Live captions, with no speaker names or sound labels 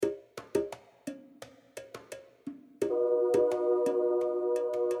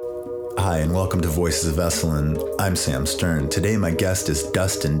Hi, and welcome to Voices of Esalen. I'm Sam Stern. Today my guest is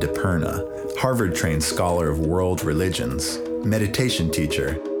Dustin DiPerna, Harvard-trained scholar of world religions, meditation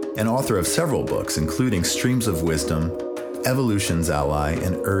teacher, and author of several books, including Streams of Wisdom, Evolution's Ally,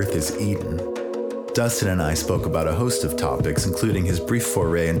 and Earth is Eden. Dustin and I spoke about a host of topics, including his brief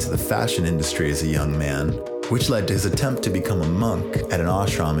foray into the fashion industry as a young man, which led to his attempt to become a monk at an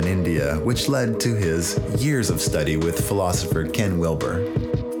ashram in India, which led to his years of study with philosopher Ken Wilber.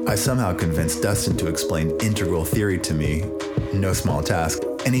 I somehow convinced Dustin to explain integral theory to me, no small task,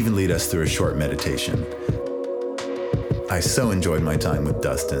 and even lead us through a short meditation. I so enjoyed my time with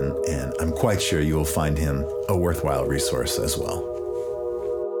Dustin, and I'm quite sure you will find him a worthwhile resource as well.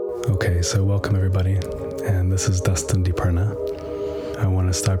 Okay, so welcome everybody, and this is Dustin DiPerna. I want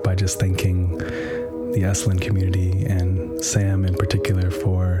to start by just thanking the Esalen community and Sam in particular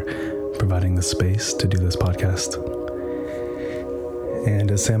for providing the space to do this podcast.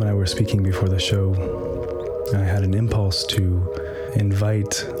 And as Sam and I were speaking before the show, I had an impulse to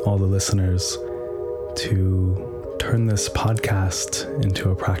invite all the listeners to turn this podcast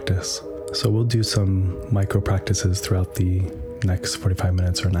into a practice. So we'll do some micro practices throughout the next 45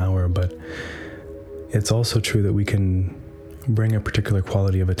 minutes or an hour, but it's also true that we can bring a particular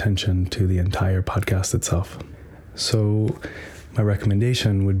quality of attention to the entire podcast itself. So my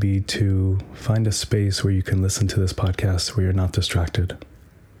recommendation would be to find a space where you can listen to this podcast where you're not distracted.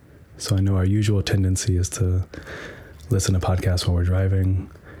 So I know our usual tendency is to listen to podcasts while we're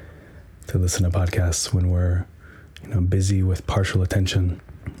driving, to listen to podcasts when we're busy with partial attention.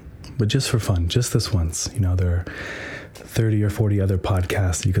 But just for fun, just this once, there are 30 or 40 other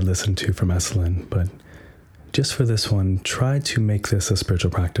podcasts you could listen to from Esalen, but just for this one, try to make this a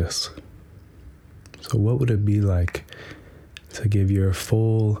spiritual practice. So what would it be like to give your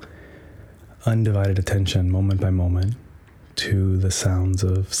full, undivided attention, moment by moment, to the sounds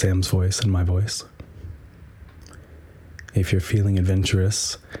of Sam's voice and my voice? If you're feeling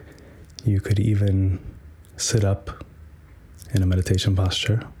adventurous, you could even sit up in a meditation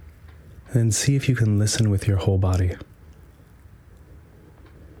posture, and then see if you can listen with your whole body.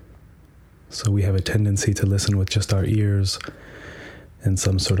 So we have a tendency to listen with just our ears in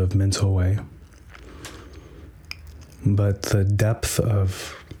some sort of mental way. But the depth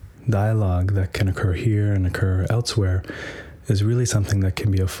of dialogue that can occur here and occur elsewhere is really something that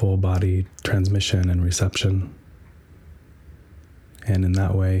can be a full body transmission and reception. And in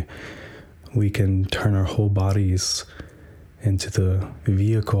that way, we can turn our whole bodies into the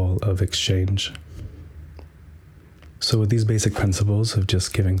vehicle of exchange. So with these basic principles of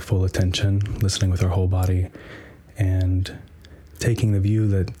just giving full attention, listening with our whole body, and taking the view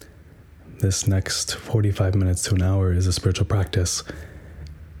that this next 45 minutes to an hour is a spiritual practice,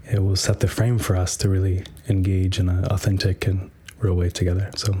 it will set the frame for us to really engage in an authentic and real way together.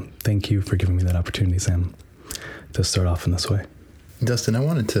 So thank you for giving me that opportunity, Sam, to start off in this way. Dustin, I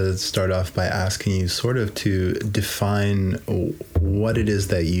wanted to start off by asking you sort of to define what it is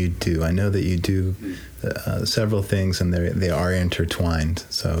that you do. I know that you do several things and they are intertwined.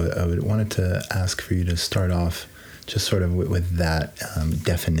 So I wanted to ask for you to start off just sort of with that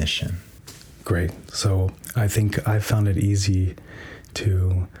definition. Great. So I think I found it easy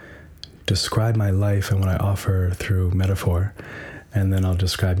to describe my life and what I offer through metaphor, and then I'll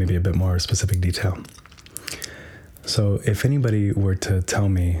describe maybe a bit more specific detail. So if anybody were to tell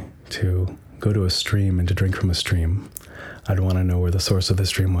me to go to a stream and to drink from a stream, I'd want to know where the source of the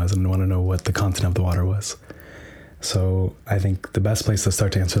stream was and want to know what the content of the water was. So I think the best place to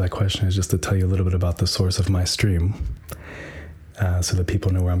start to answer that question is just to tell you a little bit about the source of my stream, so that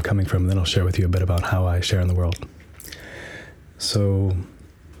people know where I'm coming from. Then I'll share with you a bit about how I share in the world. So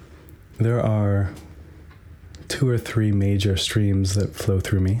there are 2 or 3 major streams that flow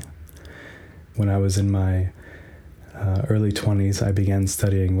through me. When I was in my early 20s, I began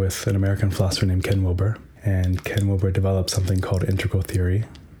studying with an American philosopher named Ken Wilber. And Ken Wilber developed something called integral theory.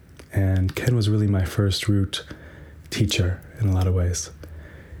 And Ken was really my first root teacher in a lot of ways.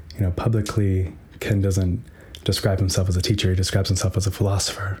 Publicly, Ken doesn't describe himself as a teacher, he describes himself as a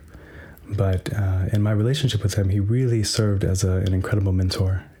philosopher. But in my relationship with him, he really served as an incredible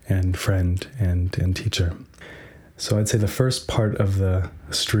mentor and friend and teacher. So I'd say the first part of the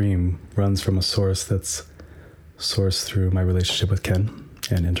stream runs from a source that's sourced through my relationship with Ken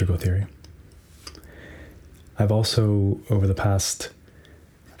and integral theory. I've also, over the past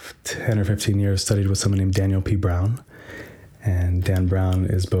 10 or 15 years, studied with someone named Daniel P. Brown. And Dan Brown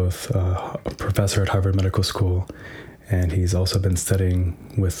is both a professor at Harvard Medical School, and he's also been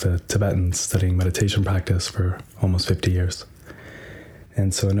studying with the Tibetans, studying meditation practice for almost 50 years.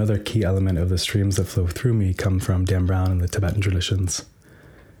 And so another key element of the streams that flow through me come from Dan Brown and the Tibetan traditions.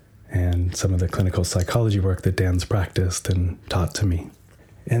 And and some of the clinical psychology work that Dan's practiced and taught to me.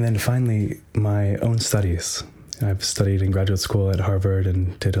 And then finally, my own studies. I've studied in graduate school at Harvard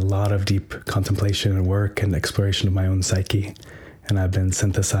and did a lot of deep contemplation and work and exploration of my own psyche. And I've been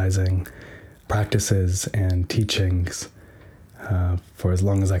synthesizing practices and teachings for as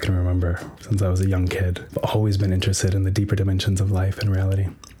long as I can remember, since I was a young kid. I've always been interested in the deeper dimensions of life and reality.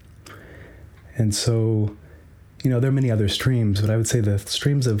 And so, there are many other streams, but I would say the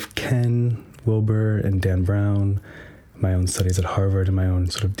streams of Ken Wilber and Dan Brown, my own studies at Harvard, and my own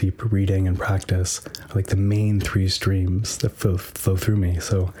sort of deep reading and practice are like the main three streams that flow through me.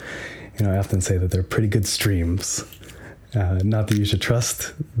 So, I often say that they're pretty good streams. Not that you should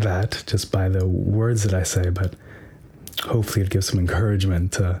trust that just by the words that I say, but hopefully it gives some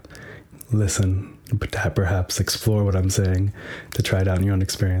encouragement to listen, perhaps explore what I'm saying, to try it out in your own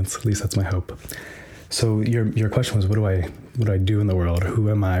experience. At least that's my hope. So your question was, what do I do in the world? Who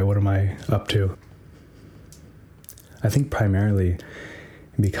am I? What am I up to? I think primarily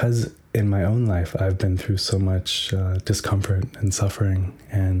because in my own life, I've been through so much discomfort and suffering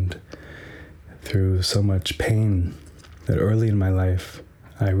and through so much pain that early in my life,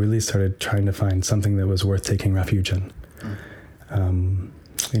 I really started trying to find something that was worth taking refuge in.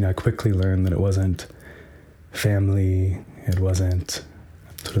 I quickly learned that it wasn't family, it wasn't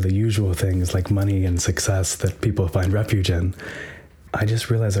sort of the usual things like money and success that people find refuge in. I just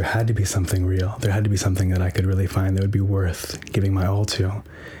realized there had to be something real. There had to be something that I could really find that would be worth giving my all to.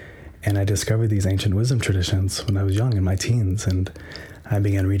 And I discovered these ancient wisdom traditions when I was young, in my teens, and I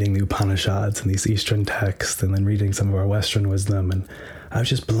began reading the Upanishads and these Eastern texts, and then reading some of our Western wisdom, and I was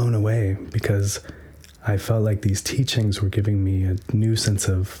just blown away because I felt like these teachings were giving me a new sense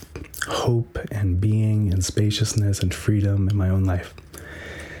of hope and being and spaciousness and freedom in my own life.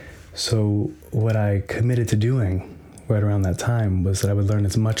 So what I committed to doing right around that time was that I would learn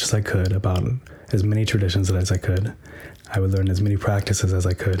as much as I could about as many traditions as I could. I would learn as many practices as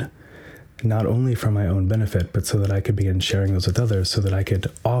I could, not only for my own benefit, but so that I could begin sharing those with others, so that I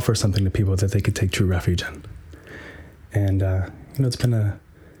could offer something to people that they could take true refuge in. And, it's been an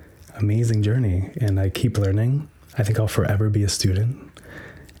amazing journey, and I keep learning. I think I'll forever be a student.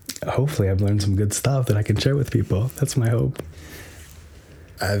 Hopefully I've learned some good stuff that I can share with people. That's my hope.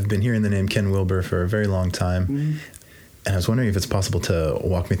 I've been hearing the name Ken Wilber for a very long time. Mm-hmm. And I was wondering if it's possible to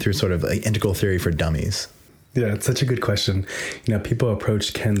walk me through sort of like integral theory for dummies. Yeah, it's such a good question. People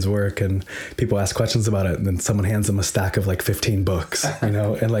approach Ken's work and people ask questions about it, and then someone hands them a stack of like 15 books,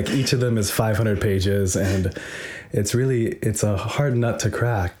 and like each of them is 500 pages, and it's a hard nut to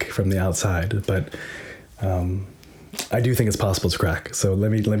crack from the outside, but I do think it's possible to crack. So let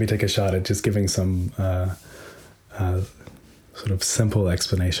me take a shot at just giving some sort of simple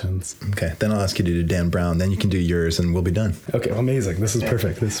explanations. Okay, then I'll ask you to do Dan Brown, then you can do yours, and we'll be done. Okay, amazing. This is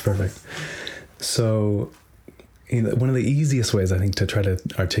perfect. So one of the easiest ways, I think, to try to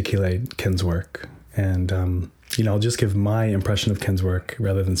articulate Ken's work, and I'll just give my impression of Ken's work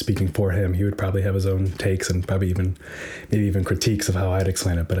rather than speaking for him. He would probably have his own takes and maybe even critiques of how I'd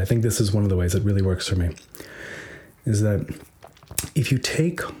explain it. But I think this is one of the ways that really works for me, is that if you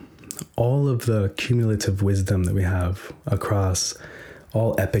take all of the cumulative wisdom that we have across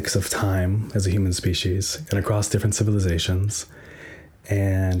all epochs of time as a human species, and across different civilizations,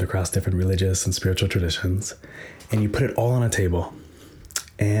 and across different religious and spiritual traditions, and you put it all on a table,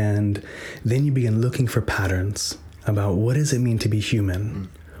 and then you begin looking for patterns about what does it mean to be human?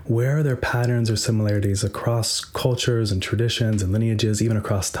 Where are there patterns or similarities across cultures and traditions and lineages, even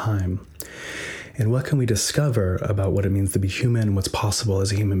across time? And what can we discover about what it means to be human and what's possible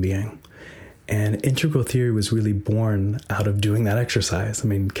as a human being? And integral theory was really born out of doing that exercise. I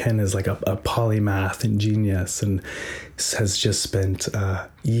mean, Ken is like a polymath and genius, and has just spent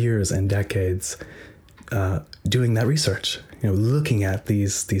years and decades doing that research, looking at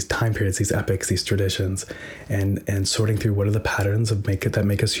these time periods, these epics, these traditions, and sorting through what are the patterns that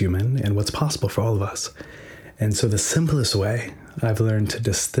make us human and what's possible for all of us. And so the simplest way I've learned to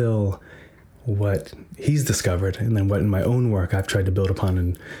distill what he's discovered, and then what in my own work I've tried to build upon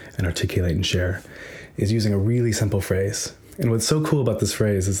and articulate and share, is using a really simple phrase. And what's so cool about this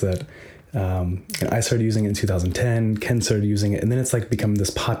phrase is that I started using it in 2010, Ken started using it, and then it's like become this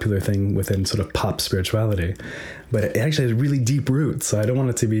popular thing within sort of pop spirituality. But it actually has really deep roots, so I don't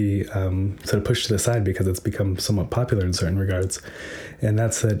want it to be sort of pushed to the side because it's become somewhat popular in certain regards. And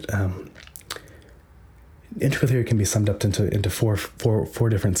that's that integral theory can be summed up into four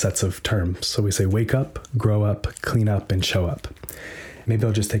different sets of terms. So we say wake up, grow up, clean up, and show up. Maybe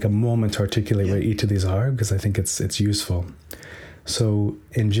I'll just take a moment to articulate what each of these are, because I think it's useful. So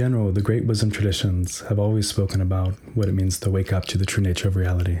in general, the great wisdom traditions have always spoken about what it means to wake up to the true nature of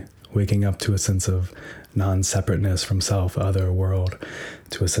reality. waking up to a sense of non-separateness from self, other, world,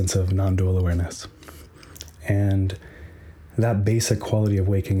 to a sense of non-dual awareness. And that basic quality of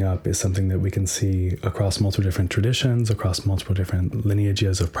waking up is something that we can see across multiple different traditions, across multiple different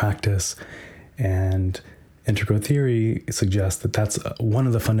lineages of practice. And integral theory suggests that that's one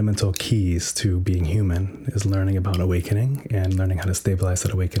of the fundamental keys to being human, is learning about awakening and learning how to stabilize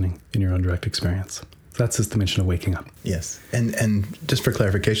that awakening in your own direct experience. That's this dimension of waking up. Yes. And just for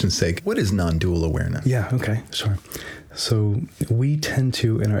clarification's sake, what is non-dual awareness? Yeah, okay, sure. So we tend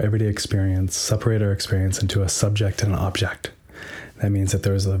to, in our everyday experience, separate our experience into a subject and an object. That means that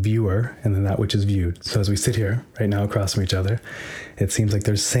there's a viewer and then that which is viewed. So as we sit here right now across from each other, it seems like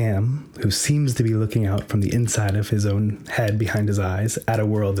there's Sam, who seems to be looking out from the inside of his own head behind his eyes at a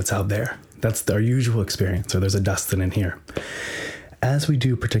world that's out there. That's our usual experience, or there's a Dustin in here. As we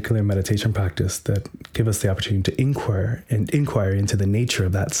do particular meditation practice that give us the opportunity to inquire into the nature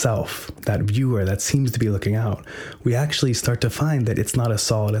of that self, that viewer that seems to be looking out, we actually start to find that it's not as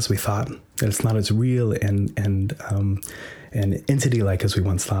solid as we thought, that it's not as real and entity-like as we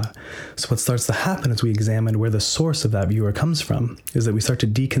once thought. So what starts to happen as we examine where the source of that viewer comes from is that we start to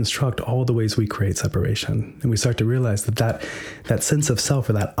deconstruct all the ways we create separation. And we start to realize that sense of self,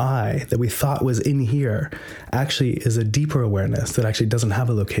 or that I that we thought was in here, actually is a deeper awareness that actually doesn't have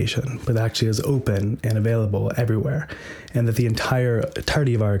a location, but actually is open and available everywhere. And that the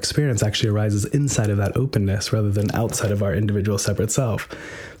entirety of our experience actually arises inside of that openness rather than outside of our individual separate self.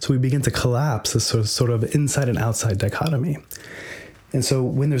 So we begin to collapse this sort of inside and outside dichotomy. And so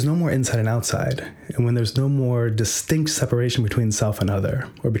when there's no more inside and outside, and when there's no more distinct separation between self and other,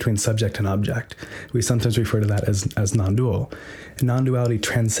 or between subject and object, we sometimes refer to that as non-dual. And non-duality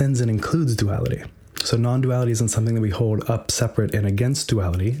transcends and includes duality. So non-duality isn't something that we hold up separate and against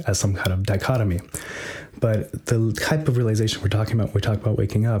duality as some kind of dichotomy. But the type of realization we're talking about when we talk about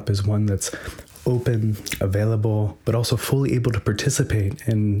waking up is one that's open, available, but also fully able to participate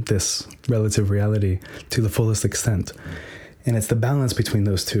in this relative reality to the fullest extent. And it's the balance between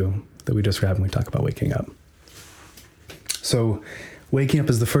those two that we describe when we talk about waking up. So waking up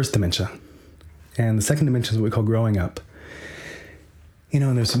is the first dimension. And the second dimension is what we call growing up.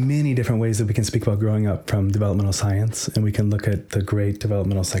 And there's many different ways that we can speak about growing up from developmental science. And we can look at the great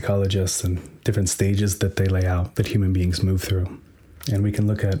developmental psychologists and different stages that they lay out that human beings move through. And we can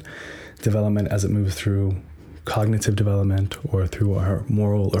look at development as it moves through cognitive development or through our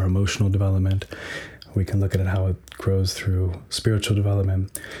moral or emotional development. We can look at how it grows through spiritual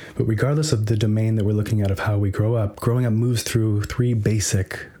development. But regardless of the domain that we're looking at of how we grow up, growing up moves through 3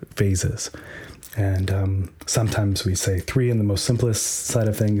 basic phases. And sometimes we say 3 in the most simplest side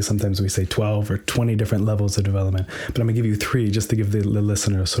of things. Sometimes we say 12 or 20 different levels of development. But I'm going to give you 3 just to give the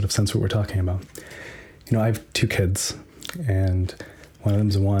listener a sort of sense of what we're talking about. I have 2 kids, and one of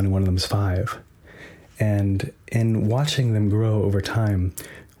them's 1 and one of them's 5. And in watching them grow over time,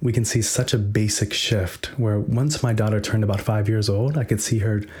 we can see such a basic shift where once my daughter turned about 5 years old, I could see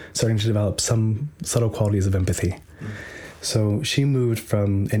her starting to develop some subtle qualities of empathy. So she moved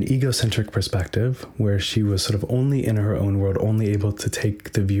from an egocentric perspective where she was sort of only in her own world, only able to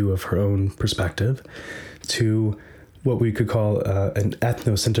take the view of her own perspective, to what we could call an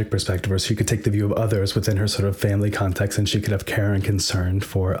ethnocentric perspective, where she could take the view of others within her sort of family context, and she could have care and concern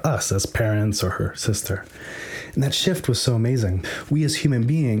for us as parents or her sister. And that shift was so amazing. We as human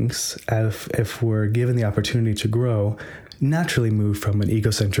beings, if we're given the opportunity to grow, naturally move from an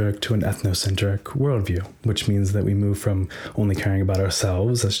egocentric to an ethnocentric worldview, which means that we move from only caring about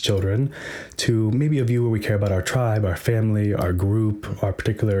ourselves as children to maybe a view where we care about our tribe, our family, our group, our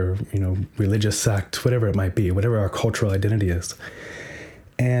particular, religious sect, whatever it might be, whatever our cultural identity is.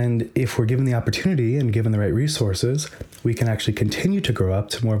 And if we're given the opportunity and given the right resources, we can actually continue to grow up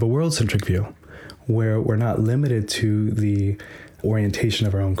to more of a world-centric view, where we're not limited to the orientation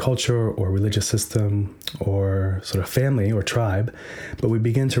of our own culture or religious system or sort of family or tribe, but we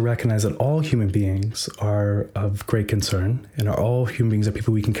begin to recognize that all human beings are of great concern, and all human beings are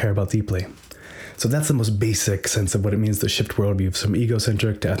people we can care about deeply. So that's the most basic sense of what it means to shift worldview from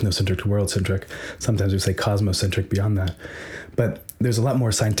egocentric to ethnocentric to world-centric. Sometimes we say cosmocentric beyond that. But there's a lot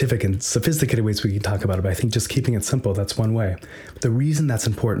more scientific and sophisticated ways we can talk about it, but I think just keeping it simple, that's one way. But the reason that's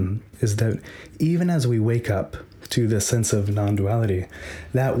important is that even as we wake up to this sense of non-duality,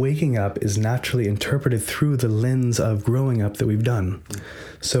 that waking up is naturally interpreted through the lens of growing up that we've done.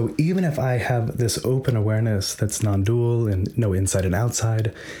 So even if I have this open awareness that's non-dual and no inside and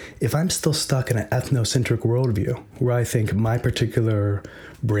outside, if I'm still stuck in an ethnocentric worldview where I think my particular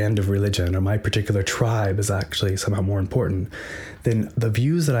brand of religion or my particular tribe is actually somehow more important, then the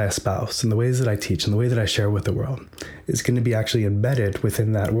views that I espouse and the ways that I teach and the way that I share with the world is going to be actually embedded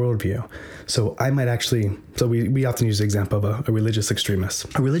within that worldview. So I might actually, so we often use the example of a religious extremist.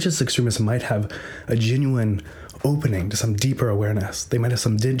 A religious extremist might have a genuine opening to some deeper awareness. They might have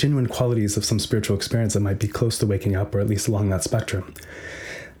some genuine qualities of some spiritual experience that might be close to waking up, or at least along that spectrum.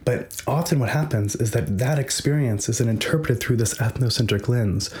 But often what happens is that experience is interpreted through this ethnocentric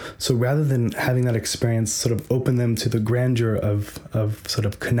lens. So rather than having that experience sort of open them to the grandeur of sort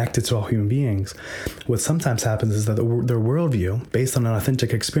of connected to all human beings, what sometimes happens is that their worldview, based on an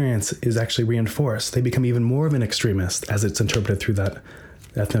authentic experience, is actually reinforced. They become even more of an extremist as it's interpreted through that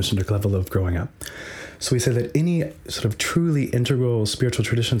ethnocentric level of growing up. So we say that any sort of truly integral spiritual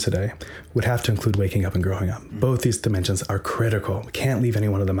tradition today would have to include waking up and growing up. Both these dimensions are critical. We can't leave any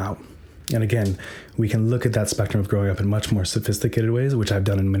one of them out. And again, we can look at that spectrum of growing up in much more sophisticated ways, which I've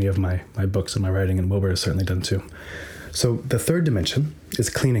done in many of my books and my writing, and Wilber has certainly done too. So the third dimension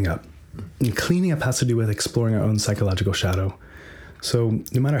is cleaning up. And cleaning up has to do with exploring our own psychological shadow. So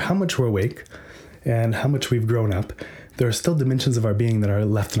no matter how much we're awake and how much we've grown up, there are still dimensions of our being that are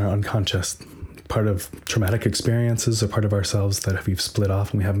left in our unconscious, part of traumatic experiences or part of ourselves that we've split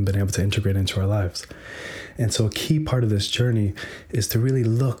off and we haven't been able to integrate into our lives. And so a key part of this journey is to really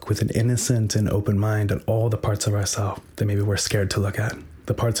look with an innocent and open mind at all the parts of ourselves that maybe we're scared to look at,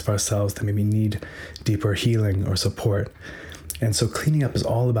 the parts of ourselves that maybe need deeper healing or support. And so cleaning up is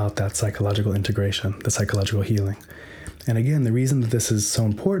all about that psychological integration, the psychological healing. And again, the reason that this is so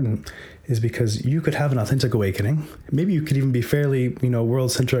important is because you could have an authentic awakening. Maybe you could even be fairly,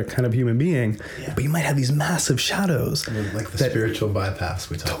 world-centric kind of human being, but you might have these massive shadows. Like the spiritual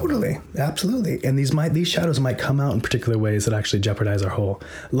bypass we talk about. Totally, absolutely. And these shadows might come out in particular ways that actually jeopardize our whole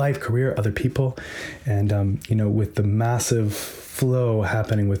life, career, other people. And, with the massive flow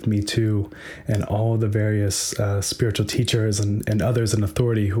happening with Me Too and all the various spiritual teachers and others in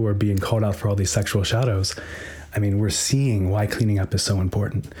authority who are being called out for all these sexual shadows, I mean, we're seeing why cleaning up is so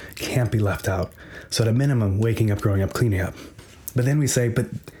important. Can't be left out. So at a minimum, waking up, growing up, cleaning up. But then we say,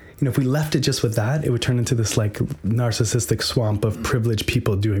 if we left it just with that, it would turn into this like narcissistic swamp of privileged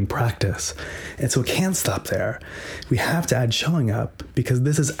people doing practice. And so it can't stop there. We have to add showing up, because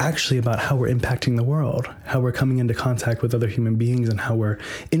this is actually about how we're impacting the world, how we're coming into contact with other human beings and how we're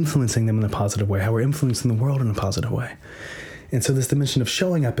influencing them in a positive way, how we're influencing the world in a positive way. And so this dimension of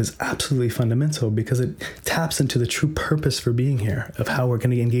showing up is absolutely fundamental, because it taps into the true purpose for being here, of how we're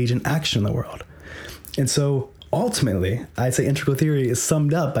going to engage in action in the world. And so ultimately, I'd say integral theory is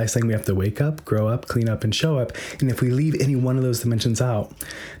summed up by saying we have to wake up, grow up, clean up, and show up. And if we leave any one of those dimensions out,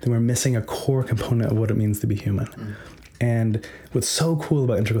 then we're missing a core component of what it means to be human. Mm. And what's so cool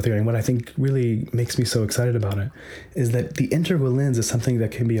about integral theory, and what I think really makes me so excited about it, is that the integral lens is something that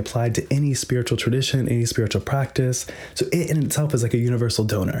can be applied to any spiritual tradition, any spiritual practice. So it in itself is like a universal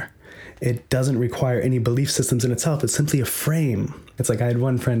donor. It doesn't require any belief systems in itself. It's simply a frame. It's like, I had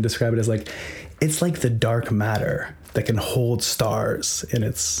one friend describe it as like, it's like the dark matter that can hold stars in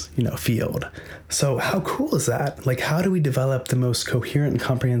its, field. So how cool is that? Like, how do we develop the most coherent and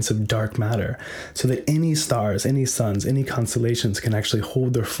comprehensive dark matter so that any stars, any suns, any constellations can actually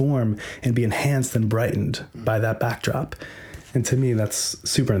hold their form and be enhanced and brightened by that backdrop? And to me, that's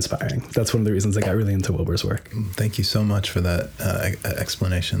super inspiring. That's one of the reasons I got really into Wilber's work. Thank you so much for that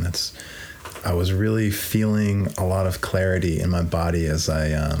explanation. I was really feeling a lot of clarity in my body as I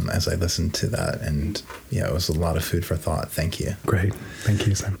listened to that, and it was a lot of food for thought. Thank you. Great, thank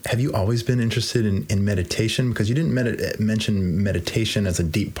you, Sam. Have you always been interested in meditation? Because you didn't mention meditation as a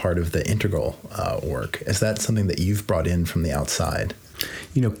deep part of the integral work. Is that something that you've brought in from the outside?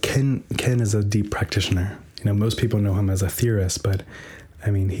 Ken is a deep practitioner. Most people know him as a theorist, but I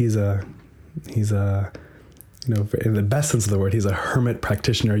mean, he's a in the best sense of the word, he's a hermit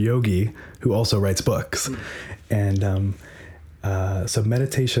practitioner yogi who also writes books. And so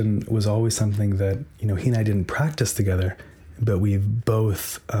meditation was always something that, he and I didn't practice together, but we've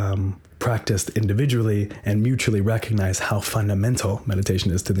both practiced individually and mutually recognized how fundamental meditation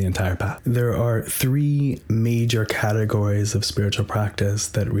is to the entire path. There are 3 major categories of spiritual practice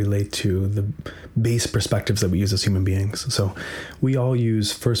that relate to the base perspectives that we use as human beings. So we all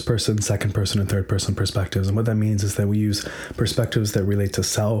use first person, second person, and third person perspectives. And what that means is that we use perspectives that relate to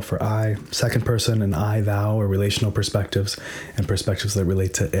self or I, second person, and I, thou, or relational perspectives, and perspectives that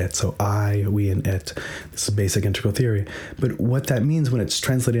relate to it. So I, we, and it. This is basic integral theory. But what that means when it's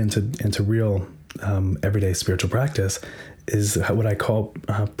translated into real everyday spiritual practice is what I call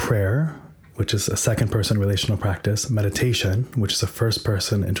prayer, which is a second-person relational practice, meditation, which is a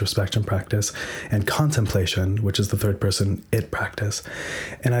first-person introspection practice, and contemplation, which is the third-person it practice.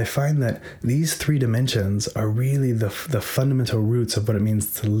 And I find that these three dimensions are really the fundamental roots of what it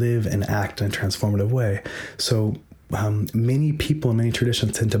means to live and act in a transformative way. So many people in many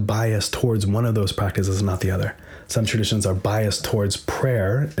traditions tend to bias towards one of those practices and not the other. Some traditions are biased towards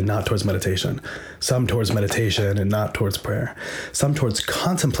prayer and not towards meditation. Some towards meditation and not towards prayer. Some towards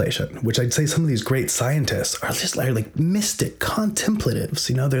contemplation, which I'd say some of these great scientists are just like mystic contemplatives.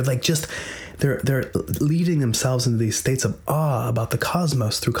 They're like they're leading themselves into these states of awe about the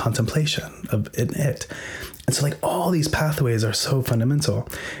cosmos through contemplation of it. And so like all these pathways are so fundamental.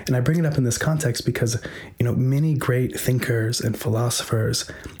 And I bring it up in this context because, many great thinkers and philosophers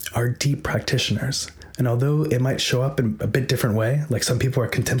are deep practitioners. And although it might show up in a bit different way, like some people are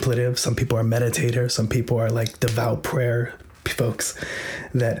contemplative, some people are meditators, some people are like devout prayer folks,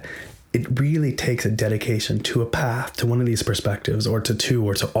 that it really takes a dedication to a path, to one of these perspectives, or to two,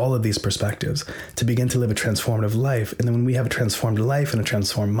 or to all of these perspectives, to begin to live a transformative life. And then when we have a transformed life and a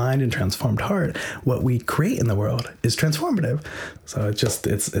transformed mind and transformed heart, what we create in the world is transformative. So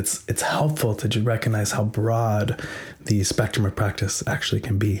it's helpful to recognize how broad the spectrum of practice actually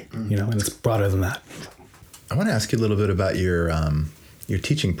can be, and it's broader than that. I want to ask you a little bit about your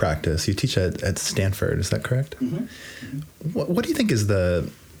teaching practice. You teach at Stanford, is that correct? Mm-hmm. What do you think is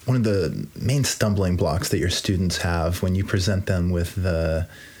one of the main stumbling blocks that your students have when you present them with the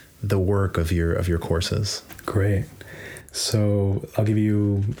work of your courses? Great. So I'll give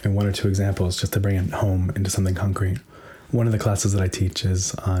you one or two examples just to bring it home into something concrete. One of the classes that I teach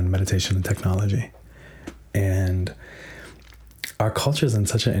is on meditation and technology. And our culture is in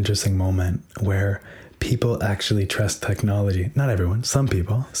such an interesting moment where people actually trust technology. Not everyone, some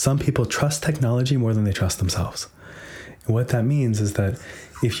people. Some people trust technology more than they trust themselves. And what that means is that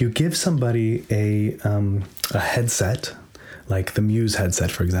if you give somebody a headset, like the Muse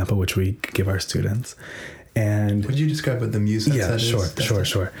headset, for example, which we give our students, and would you describe what the Muse headset is? Yeah,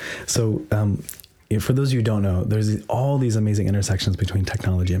 sure. So for those of you who don't know, there's all these amazing intersections between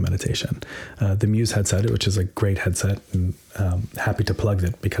technology and meditation. The Muse headset, which is a great headset, and happy to plug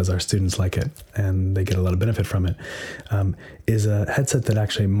it because our students like it and they get a lot of benefit from it, is a headset that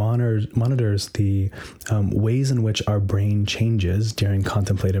actually monitors the ways in which our brain changes during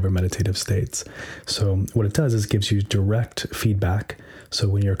contemplative or meditative states. So what it does is gives you direct feedback. So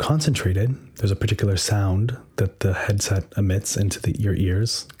when you're concentrated, there's a particular sound that the headset emits into your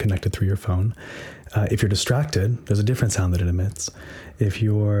ears, connected through your phone. If you're distracted, there's a different sound that it emits. If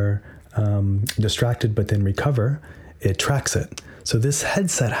you're distracted but then recover, it tracks it. So this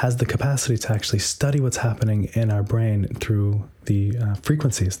headset has the capacity to actually study what's happening in our brain through the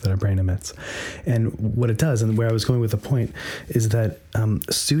frequencies that our brain emits. And what it does, and where I was going with the point, is that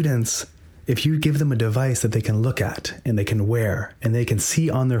students, if you give them a device that they can look at and they can wear and they can see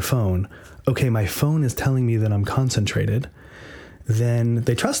on their phone, okay, my phone is telling me that I'm concentrated, then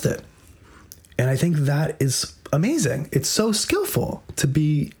they trust it. And I think that is amazing. It's so skillful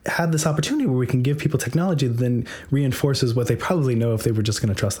to have this opportunity where we can give people technology that then reinforces what they probably know if they were just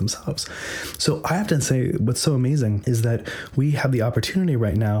going to trust themselves. So I have to say what's so amazing is that we have the opportunity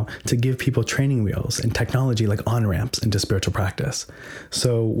right now to give people training wheels and technology like on-ramps into spiritual practice.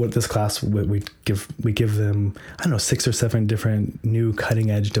 So what this class, we give them, 6 or 7 different new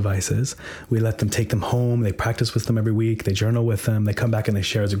cutting edge devices. We let them take them home. They practice with them every week. They journal with them. They come back and they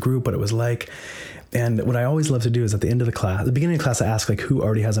share as a group what it was like. And what I always love to do is at the end of the class, at the beginning of the class, I ask who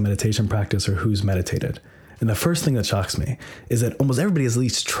already has a meditation practice or who's meditated. And the first thing that shocks me is that almost everybody has at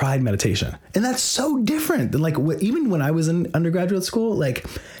least tried meditation. And that's so different than even when I was in undergraduate school,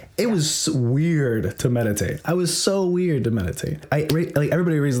 it was weird to meditate. I was so weird to meditate.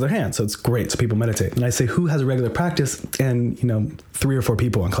 Everybody raises their hand, so it's great. So people meditate. And I say, who has a regular practice? And, 3 or 4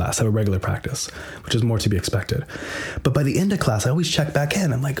 people in class have a regular practice, which is more to be expected. But by the end of class, I always check back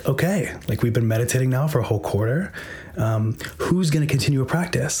in. I'm like, okay, we've been meditating now for a whole quarter. Who's going to continue a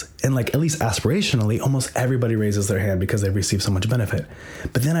practice? And at least aspirationally, almost everybody raises their hand because they've received so much benefit.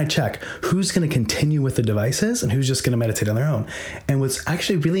 But then I check who's going to continue with the devices and who's just going to meditate on their own. And what's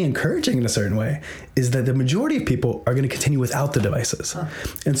actually really encouraging in a certain way is that the majority of people are going to continue without the devices. Huh.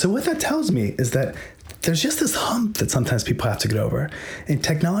 And so what that tells me is that there's just this hump that sometimes people have to get over. And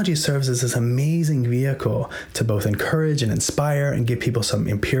technology serves as this amazing vehicle to both encourage and inspire and give people some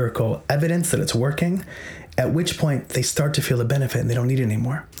empirical evidence that it's working, at which point they start to feel the benefit and they don't need it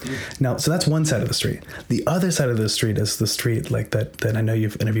anymore. Now, so that's one side of the street. The other side of the street is the street that I know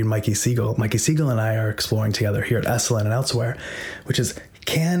you've interviewed Mikey Siegel. Mikey Siegel and I are exploring together here at Esalen and elsewhere, which is,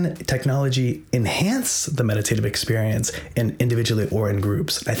 can technology enhance the meditative experience individually or in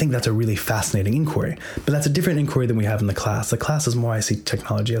groups? I think that's a really fascinating inquiry, but that's a different inquiry than we have in the class. The class is more, I see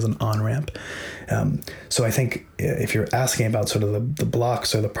technology as an on-ramp. So I think if you're asking about sort of the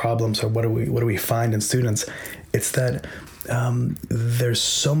blocks or the problems or what do we find in students, it's that there's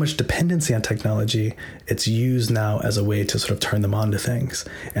so much dependency on technology. It's used now as a way to sort of turn them on to things,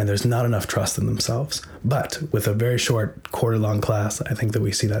 and there's not enough trust in themselves. But with a very short quarter-long class, I think that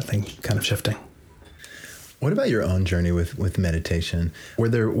we see that thing kind of shifting. What about your own journey with meditation? Were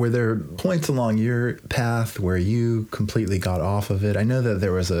there points along your path where you completely got off of it? I know that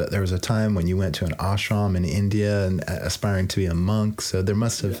there was a time when you went to an ashram in India and aspiring to be a monk. So there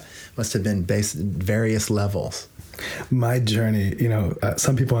must have been various levels. My journey,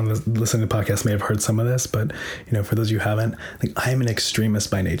 some people listening to the podcast may have heard some of this, but, for those of you who haven't, I'm an extremist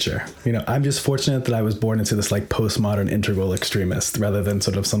by nature. I'm just fortunate that I was born into this postmodern integral extremist rather than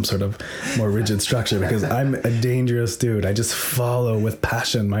sort of some sort of more rigid structure, because I'm a dangerous dude. I just follow with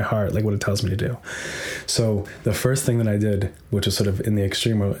passion my heart, what it tells me to do. So the first thing that I did, which was sort of in the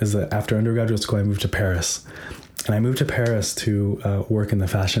extreme, is that after undergraduate school, I moved to Paris. And I moved to Paris to work in the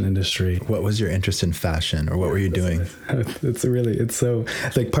fashion industry. What was your interest in fashion, or what were you doing? It's so,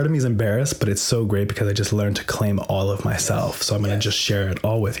 part of me is embarrassed, but it's so great because I just learned to claim all of myself. So I'm going to just share it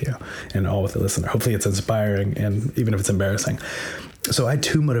all with you and all with the listener. Hopefully it's inspiring, and even if it's embarrassing. So I had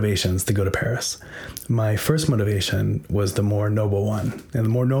two motivations to go to Paris. My first motivation was the more noble one. And the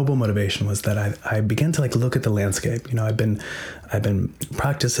more noble motivation was that I began to look at the landscape. I've been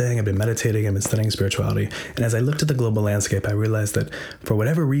practicing, I've been meditating, I've been studying spirituality. And as I looked at the global landscape, I realized that for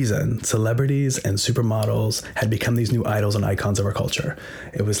whatever reason, celebrities and supermodels had become these new idols and icons of our culture.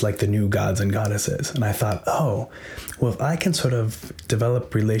 It was like the new gods and goddesses. And I thought, well, if I can sort of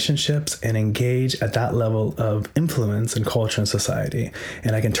develop relationships and engage at that level of influence in culture and society,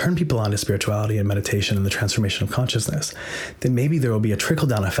 and I can turn people on to spirituality and meditation and the transformation of consciousness, then maybe there will be a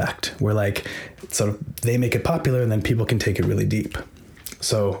trickle-down effect where sort of they make it popular and then people can take it really deep.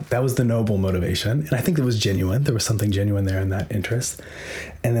 So that was the noble motivation. And I think it was genuine. There was something genuine there in that interest.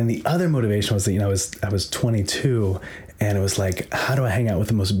 And then the other motivation was that, I was 22, and it was how do I hang out with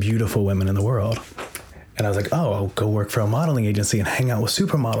the most beautiful women in the world? And I was I'll go work for a modeling agency and hang out with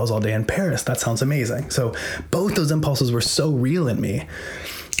supermodels all day in Paris. That sounds amazing. So both those impulses were so real in me.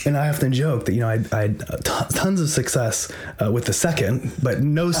 And I often joke that, I had tons of success with the second, but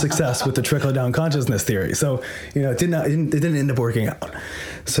no success with the trickle-down consciousness theory. So, it didn't end up working out.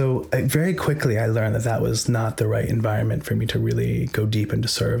 So very quickly, I learned that was not the right environment for me to really go deep and to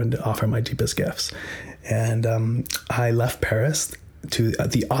serve and to offer my deepest gifts. And I left Paris to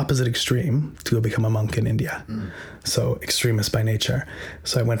the opposite extreme to go become a monk in India. So extremist by nature.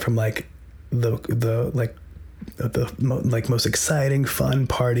 So I went from the most exciting, fun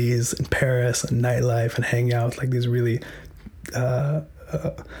parties in Paris and nightlife and hang out with these really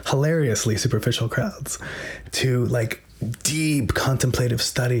hilariously superficial crowds to deep contemplative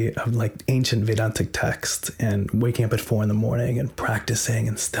study of ancient Vedantic texts and waking up at 4 a.m. and practicing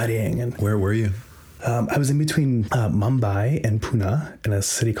and studying. And where were you? I was in between Mumbai and Pune in a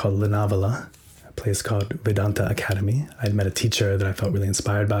city called Lonavala, a place called Vedanta Academy. I'd met a teacher that I felt really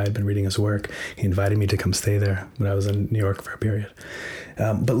inspired by. I'd been reading his work. He invited me to come stay there when I was in New York for a period.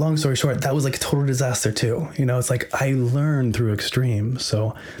 But long story short, that was a total disaster too. It's I learned through extremes.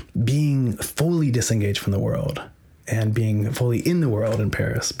 So being fully disengaged from the world and being fully in the world in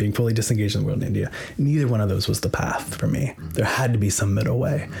Paris, being fully disengaged in the world in India, neither one of those was the path for me. There had to be some middle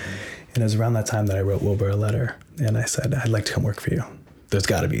way. And it was around that time that I wrote Wilbur a letter, and I said, I'd like to come work for you. There's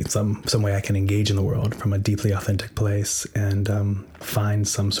got to be some way I can engage in the world from a deeply authentic place and find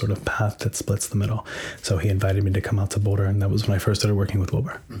some sort of path that splits the middle. So he invited me to come out to Boulder, and that was when I first started working with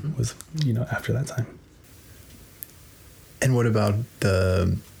Wilbur. It was, after that time. And what about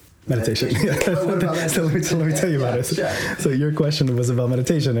the meditation? So let me tell you about it. So your question was about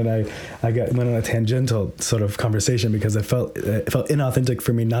meditation, and I went on a tangential sort of conversation because it felt inauthentic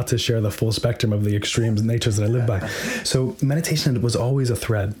for me not to share the full spectrum of the extremes and natures that I live by. So meditation was always a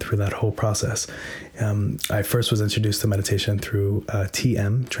thread through that whole process. I first was introduced to meditation through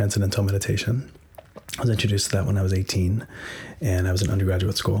TM, Transcendental Meditation. I was introduced to that when I was 18, and I was in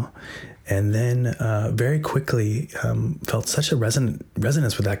undergraduate school. And then very quickly felt such a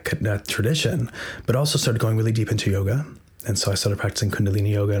resonance with that tradition, but also started going really deep into yoga. And so I started practicing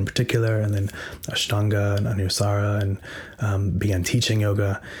Kundalini yoga in particular, and then Ashtanga and Anusara, and began teaching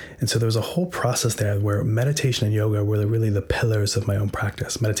yoga. And so there was a whole process there where meditation and yoga were really the pillars of my own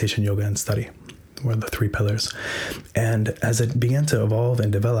practice, meditation, yoga, and study. were the 3 pillars. And as it began to evolve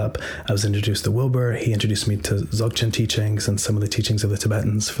and develop, I was introduced to Wilbur. He introduced me to Dzogchen teachings and some of the teachings of the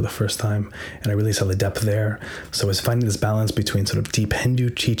Tibetans for the first time. And I really saw the depth there. So I was finding this balance between sort of deep Hindu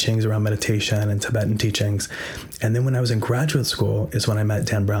teachings around meditation and Tibetan teachings. And then when I was in graduate school is when I met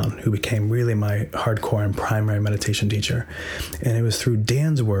Dan Brown, who became really my hardcore and primary meditation teacher. And it was through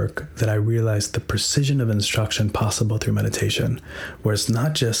Dan's work that I realized the precision of instruction possible through meditation, where it's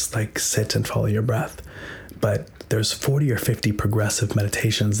not just like sit and follow your breath, but there's 40 or 50 progressive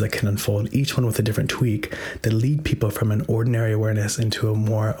meditations that can unfold, each one with a different tweak that lead people from an ordinary awareness into a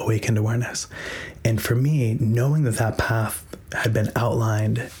more awakened awareness. And for me, knowing that path had been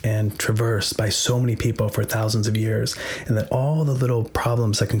outlined and traversed by so many people for thousands of years, and that all the little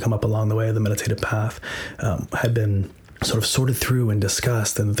problems that can come up along the way of the meditative path had been sort of sorted through and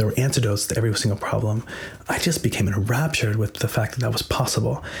discussed, and there were antidotes to every single problem, I just became enraptured with the fact that was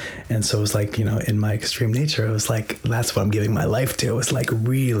possible. And so it was like, in my extreme nature, it was like, that's what I'm giving my life to. It was like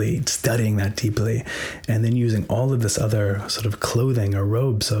really studying that deeply, and then using all of this other sort of clothing or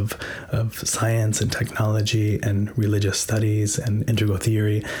robes of science and technology and religious studies and integral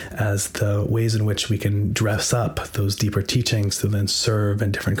theory as the ways in which we can dress up those deeper teachings to then serve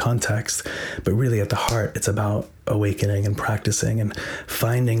in different contexts. But really at the heart, it's about awakening and practicing and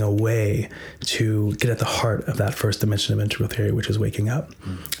finding a way to get at the heart of that first dimension of integral theory, which is waking up.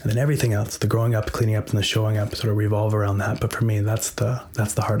 And then everything else, the growing up, cleaning up, and the showing up sort of revolve around that. But for me, that's the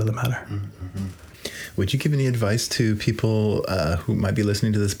heart of the matter. Mm-hmm. Would you give any advice to people who might be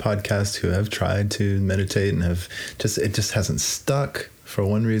listening to this podcast who have tried to meditate and it just hasn't stuck for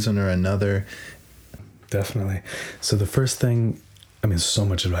one reason or another? Definitely. So the first thing, so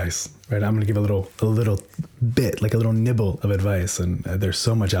much advice, right? I'm going to give a little bit, like a little nibble of advice. And there's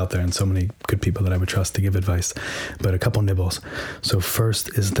so much out there and so many good people that I would trust to give advice, but a couple nibbles. So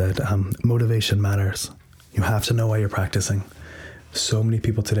first is that motivation matters. You have to know why you're practicing. So many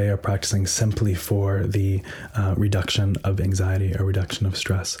people today are practicing simply for the reduction of anxiety or reduction of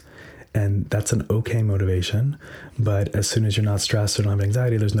stress. And that's an okay motivation. But as soon as you're not stressed or don't have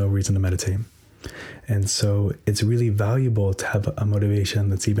anxiety, there's no reason to meditate. And so it's really valuable to have a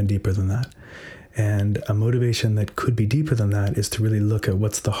motivation that's even deeper than that. And a motivation that could be deeper than that is to really look at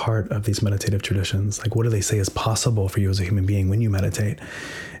what's the heart of these meditative traditions. Like, what do they say is possible for you as a human being when you meditate?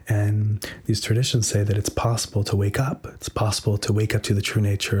 And these traditions say that it's possible to wake up. It's possible to wake up to the true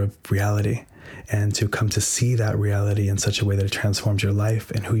nature of reality and to come to see that reality in such a way that it transforms your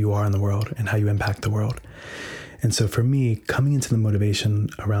life and who you are in the world and how you impact the world. And so for me, coming into the motivation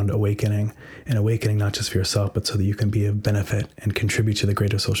around awakening, and awakening not just for yourself, but so that you can be of benefit and contribute to the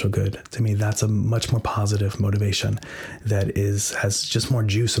greater social good, to me, that's a much more positive motivation that has just more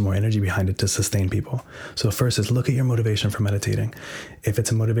juice and more energy behind it to sustain people. So first is look at your motivation for meditating. If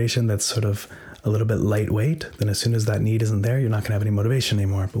it's a motivation that's sort of a little bit lightweight, then as soon as that need isn't there, you're not going to have any motivation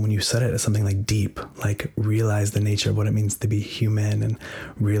anymore. But when you set it as something like deep, like realize the nature of what it means to be human and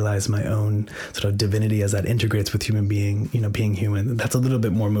realize my own sort of divinity as that integrates with human being, being human, that's a little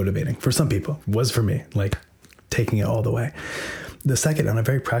bit more motivating for some people. It was for me, like taking it all the way. The second, on a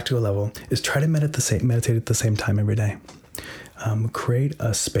very practical level, is try to meditate at the same time every day. Create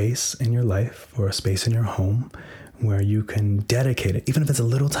a space in your life or a space in your home where you can dedicate it, even if it's a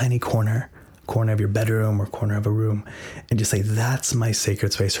little tiny corner of your bedroom or corner of a room, and just say, that's my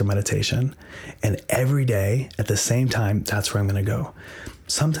sacred space for meditation. And every day at the same time, that's where I'm going to go.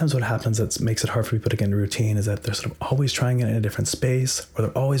 Sometimes what happens that makes it hard for people to get into routine is that they're sort of always trying it in a different space, or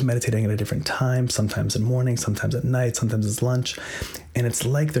they're always meditating at a different time, sometimes in the morning, sometimes at night, sometimes it's lunch. And it's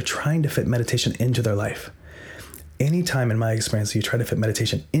like they're trying to fit meditation into their life. Anytime in my experience you try to fit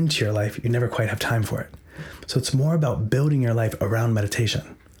meditation into your life, you never quite have time for it. So it's more about building your life around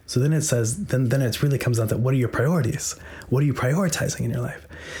meditation. So then it says, then it really comes down to, what are your priorities? What are you prioritizing in your life?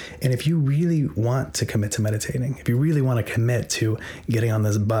 And if you really want to commit to meditating, if you really want to commit to getting on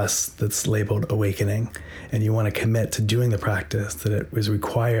this bus that's labeled awakening, and you want to commit to doing the practice that it was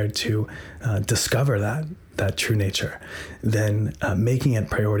required to discover that true nature, then making it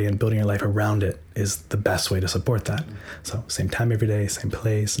priority and building your life around it is the best way to support that. So same time every day, same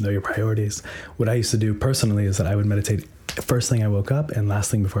place, know your priorities. What I used to do personally is that I would meditate first thing I woke up and last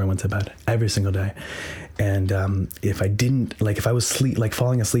thing before I went to bed every single day. And if I was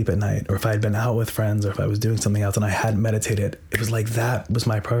falling asleep at night, or if I had been out with friends, or if I was doing something else and I hadn't meditated, it was like that was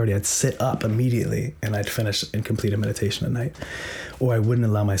my priority. I'd sit up immediately and I'd finish and complete a meditation at night. Or I wouldn't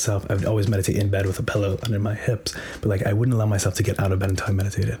allow myself, I would always meditate in bed with a pillow under my hips, but like I wouldn't allow myself to get out of bed until I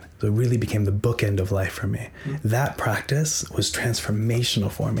meditated. So it really became the bookend of life for me. That practice was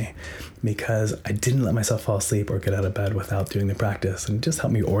transformational for me because I didn't let myself fall asleep or get out of bed without doing the practice, and it just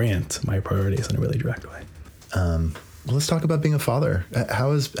helped me orient my priorities in a really direct way. Well, let's talk about being a father.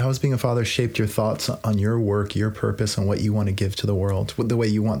 How has being a father shaped your thoughts on your work, your purpose, and what you want to give to the world, the way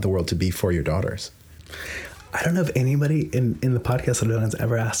you want the world to be for your daughters? I don't know if anybody in the podcast I've done has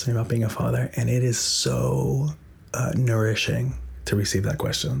ever asked me about being a father, and it is so nourishing to receive that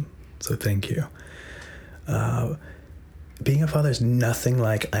question. So thank you. Being a father is nothing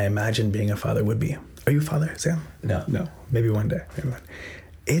like I imagine being a father would be. Are you a father, Sam? No. Maybe one day.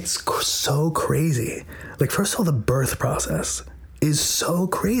 It's so crazy. Like, first of all, the birth process is so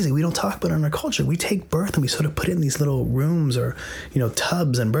crazy. We don't talk about it in our culture. We take birth and we sort of put it in these little rooms or,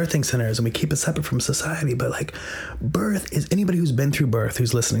 tubs and birthing centers, and we keep it separate from society. But like, birth is, anybody who's been through birth,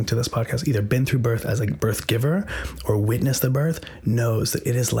 who's listening to this podcast, either been through birth as a birth giver or witnessed the birth, knows that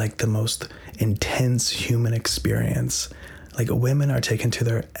it is like the most intense human experience. Like, women are taken to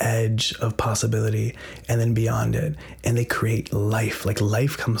their edge of possibility and then beyond it, and they create life. Like,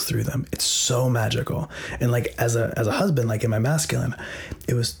 life comes through them. It's so magical. And like, as a husband, like in my masculine,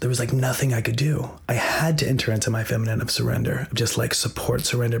 there was like nothing I could do. I had to enter into my feminine of surrender, just like support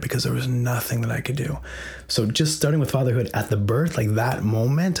surrender, because there was nothing that I could do. So just starting with fatherhood at the birth, like that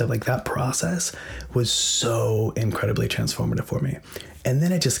moment of like that process was so incredibly transformative for me. And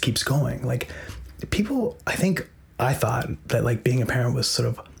then it just keeps going. Like, people, I thought that like being a parent was sort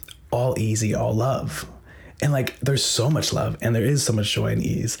of all easy, all love. And like, there's so much love and there is so much joy and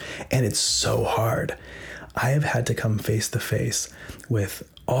ease, and it's so hard. I have had to come face to face with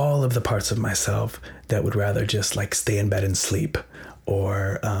all of the parts of myself that would rather just like stay in bed and sleep,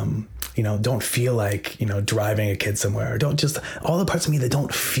 or, don't feel like, driving a kid somewhere, or all the parts of me that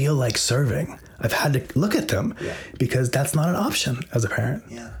don't feel like serving. I've had to look at them because that's not an option as a parent.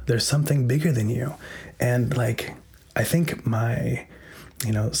 Yeah. There's something bigger than you. And like, I think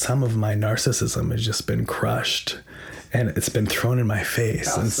some of my narcissism has just been crushed, and it's been thrown in my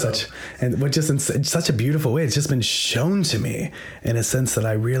face in such a beautiful way. It's just been shown to me in a sense that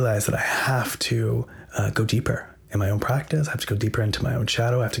I realize that I have to go deeper in my own practice. I have to go deeper into my own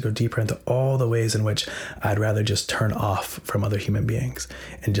shadow. I have to go deeper into all the ways in which I'd rather just turn off from other human beings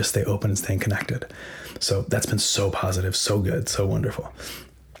and just stay open and staying connected. So that's been so positive, so good, so wonderful.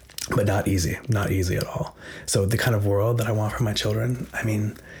 But not easy at all. So the kind of world that I want for my children,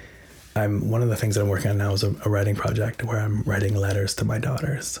 one of the things that I'm working on now is a writing project where I'm writing letters to my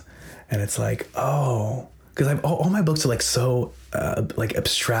daughters. And it's like, because all my books are like so like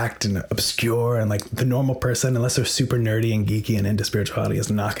abstract and obscure, and like the normal person, unless they're super nerdy and geeky and into spirituality,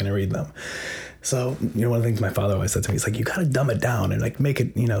 is not going to read them. So, one of the things my father always said to me is like, you got to dumb it down and like make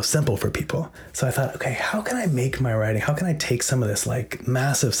it, simple for people. So I thought, okay, how can I make my writing? How can I take some of this like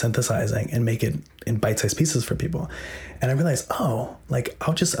massive synthesizing and make it in bite-sized pieces for people? And I realized, I'll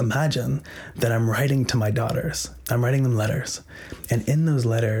just imagine that I'm writing to my daughters. I'm writing them letters. And in those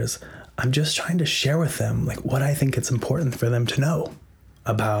letters, I'm just trying to share with them like what I think it's important for them to know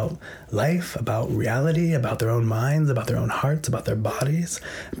about life, about reality, about their own minds, about their own hearts, about their bodies,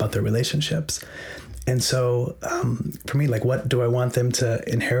 about their relationships. And so for me, like, what do I want them to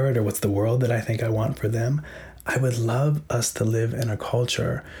inherit, or what's the world that I think I want for them? I would love us to live in a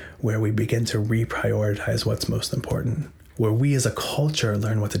culture where we begin to reprioritize what's most important, where we as a culture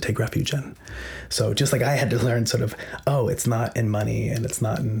learn what to take refuge in. So just like I had to learn sort of, it's not in money, and it's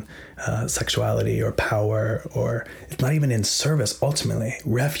not in sexuality or power, or it's not even in service. Ultimately,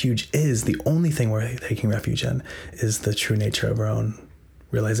 refuge is the only thing we're taking refuge in, is the true nature of our own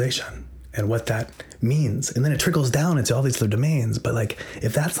realization and what that means. And then it trickles down into all these other domains. But like,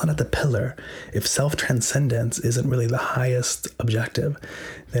 if that's not at the pillar, if self-transcendence isn't really the highest objective,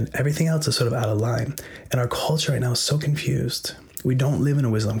 then everything else is sort of out of line. And our culture right now is so confused. We don't live in a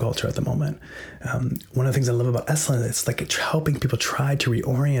wisdom culture at the moment. One of the things I love about Esalen, it's like it's helping people try to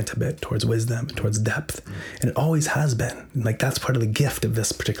reorient a bit towards wisdom, towards depth. And it always has been. And like, that's part of the gift of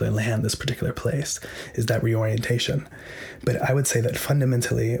this particular land, this particular place, is that reorientation. But I would say that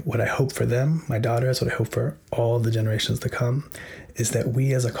fundamentally, what I hope for them, my daughters, what I hope for all the generations to come, is that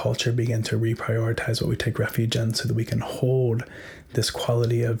we as a culture begin to reprioritize what we take refuge in, so that we can hold this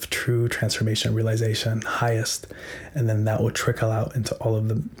quality of true transformation, realization highest, and then that will trickle out into all of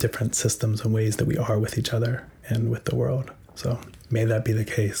the different systems and ways that we are with each other and with the world. So may that be the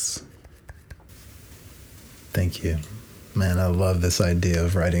case. Thank you. Man, I love this idea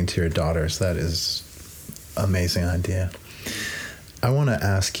of writing to your daughters. That is amazing idea. I want to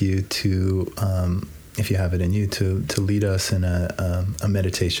ask you to, if you have it in you, to lead us in a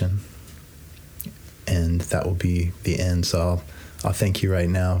meditation. And that will be the end. So I'll thank you right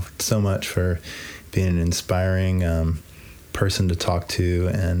now so much for being an inspiring person to talk to.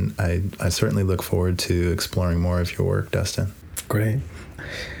 And I certainly look forward to exploring more of your work, Dustin. Great.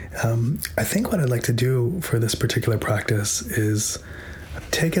 I think what I'd like to do for this particular practice is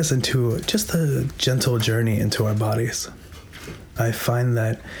take us into just a gentle journey into our bodies. I find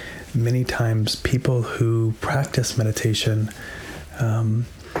that many times people who practice meditation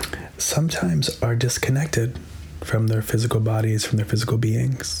sometimes are disconnected from their physical bodies, from their physical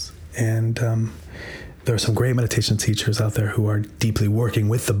beings. And there are some great meditation teachers out there who are deeply working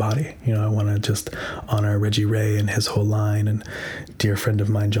with the body. I want to just honor Reggie Ray and his whole line, and a dear friend of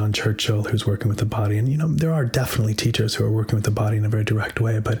mine, John Churchill, who's working with the body. And, there are definitely teachers who are working with the body in a very direct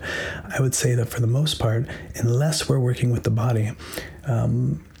way. But I would say that for the most part, unless we're working with the body,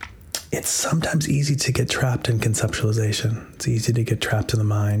 it's sometimes easy to get trapped in conceptualization. It's easy to get trapped in the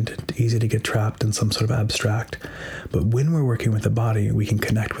mind. It's easy to get trapped in some sort of abstract. But when we're working with the body, we can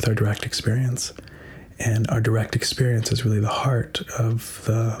connect with our direct experience. And our direct experience is really the heart of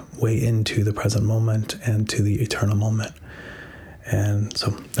the way into the present moment and to the eternal moment. And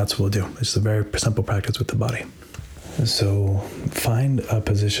so that's what we'll do. It's a very simple practice with the body. So find a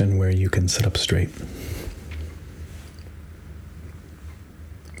position where you can sit up straight.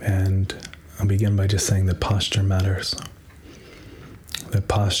 And I'll begin by just saying that posture matters. That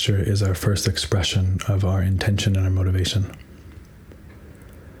posture is our first expression of our intention and our motivation.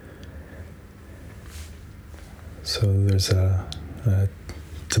 So there's a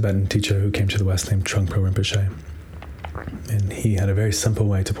Tibetan teacher who came to the West named Trungpa Rinpoche. And he had a very simple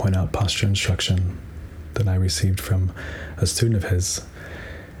way to point out posture instruction that I received from a student of his.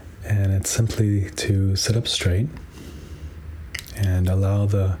 And it's simply to sit up straight and allow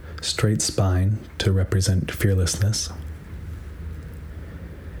the straight spine to represent fearlessness.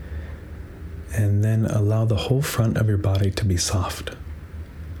 And then allow the whole front of your body to be soft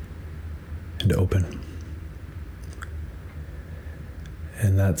and open.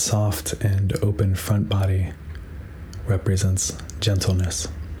 And that soft and open front body represents gentleness.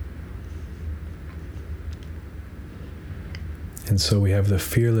 And so we have the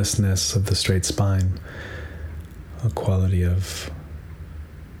fearlessness of the straight spine, a quality of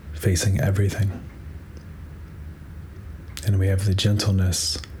facing everything. And we have the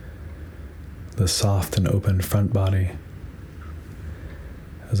gentleness, the soft and open front body,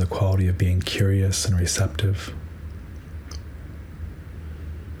 as a quality of being curious and receptive,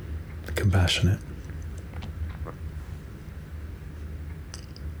 compassionate.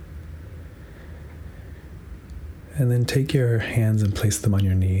 And then take your hands and place them on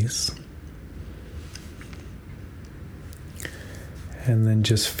your knees. And then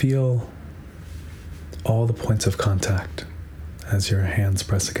just feel all the points of contact as your hands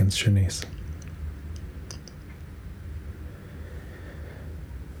press against your knees.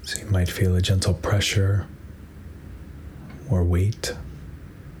 So you might feel a gentle pressure or weight.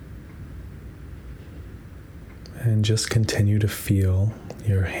 And just continue to feel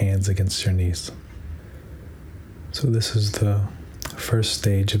your hands against your knees. So this is the first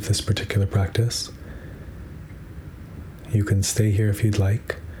stage of this particular practice. You can stay here if you'd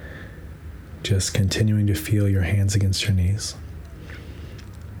like, just continuing to feel your hands against your knees.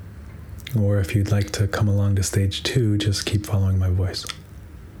 Or if you'd like to come along to stage 2, just keep following my voice.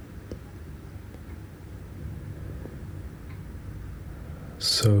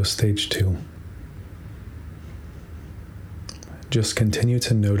 So stage 2. Just continue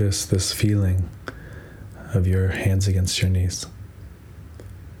to notice this feeling of your hands against your knees.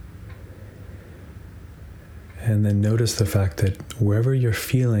 And then notice the fact that wherever you're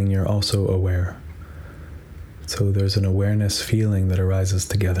feeling, you're also aware. So there's an awareness feeling that arises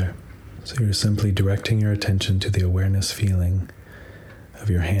together. So you're simply directing your attention to the awareness feeling of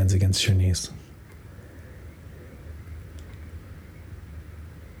your hands against your knees.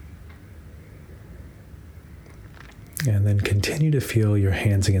 And then continue to feel your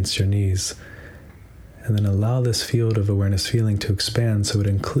hands against your knees. And then allow this field of awareness feeling to expand so it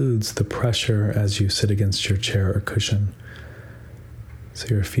includes the pressure as you sit against your chair or cushion. So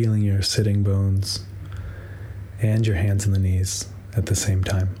you're feeling your sitting bones and your hands in the knees at the same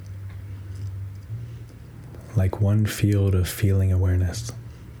time. Like one field of feeling awareness.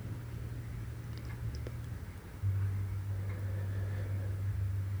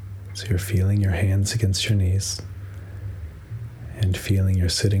 So you're feeling your hands against your knees and feeling your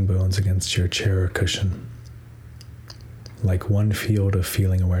sitting bones against your chair or cushion. like one field of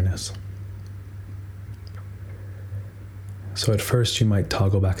feeling awareness. So at first you might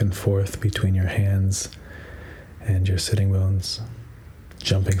toggle back and forth between your hands and your sitting bones,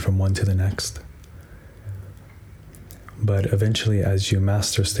 jumping from one to the next. But eventually, as you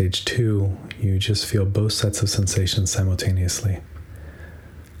master stage 2, you just feel both sets of sensations simultaneously,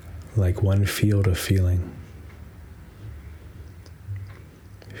 like one field of feeling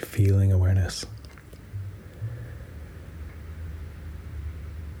awareness.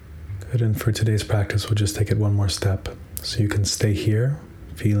 Good, and for today's practice, we'll just take it one more step. So you can stay here,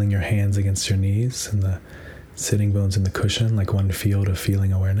 feeling your hands against your knees and the sitting bones in the cushion, like one field of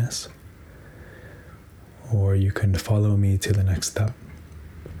feeling awareness. Or you can follow me to the next step.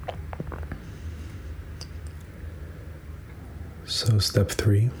 So step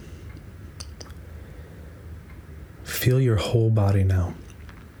 3. Feel your whole body now.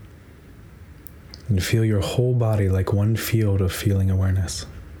 And feel your whole body like one field of feeling awareness.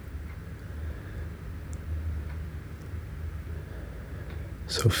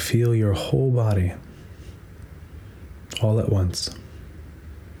 So feel your whole body all at once,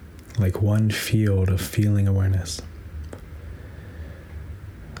 like one field of feeling awareness.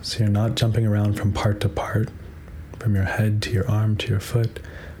 So you're not jumping around from part to part, from your head to your arm to your foot,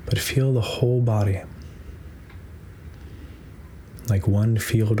 but feel the whole body, like one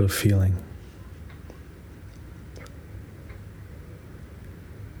field of feeling.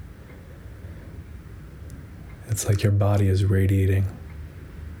 It's like your body is radiating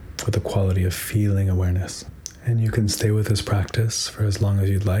with the quality of feeling awareness. And you can stay with this practice for as long as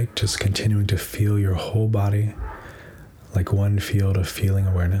you'd like, just continuing to feel your whole body like one field of feeling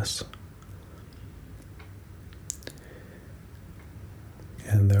awareness.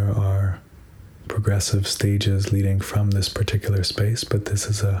 And there are progressive stages leading from this particular space, but this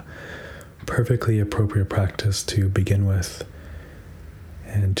is a perfectly appropriate practice to begin with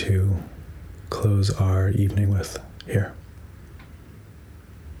and to close our evening with here.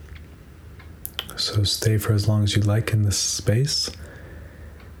 So stay for as long as you like in this space,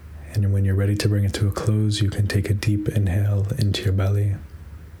 and when you're ready to bring it to a close, you can take a deep inhale into your belly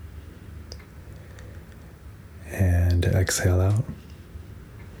and exhale out.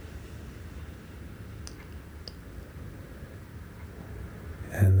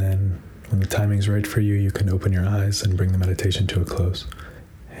 And then when the timing's right for you, you can open your eyes and bring the meditation to a close.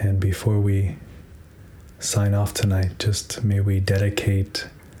 And before we sign off tonight, just may we dedicate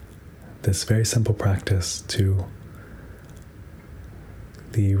this very simple practice to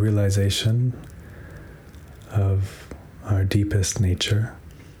the realization of our deepest nature.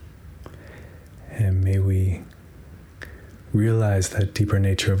 And may we realize that deeper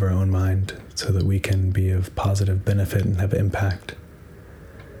nature of our own mind so that we can be of positive benefit and have impact.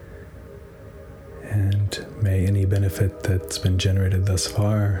 And may any benefit that's been generated thus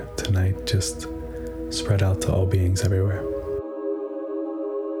far tonight just spread out to all beings everywhere.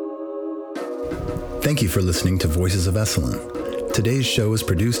 Thank you for listening to Voices of Esalen. Today's show is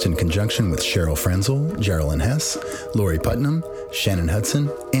produced in conjunction with Cheryl Frenzel, Geraldine Hess, Lori Putnam, Shannon Hudson,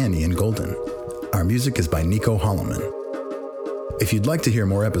 and Ian Golden. Our music is by Nico Holloman. If you'd like to hear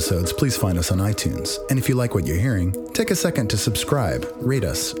more episodes, please find us on iTunes. And if you like what you're hearing, take a second to subscribe, rate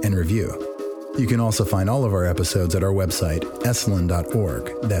us, and review. You can also find all of our episodes at our website,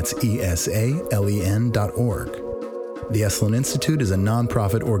 esalen.org. That's ESALEN.org. The Esalen Institute is a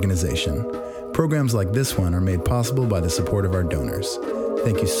nonprofit organization. Programs like this one are made possible by the support of our donors.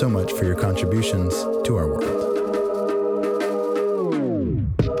 Thank you so much for your contributions to our world.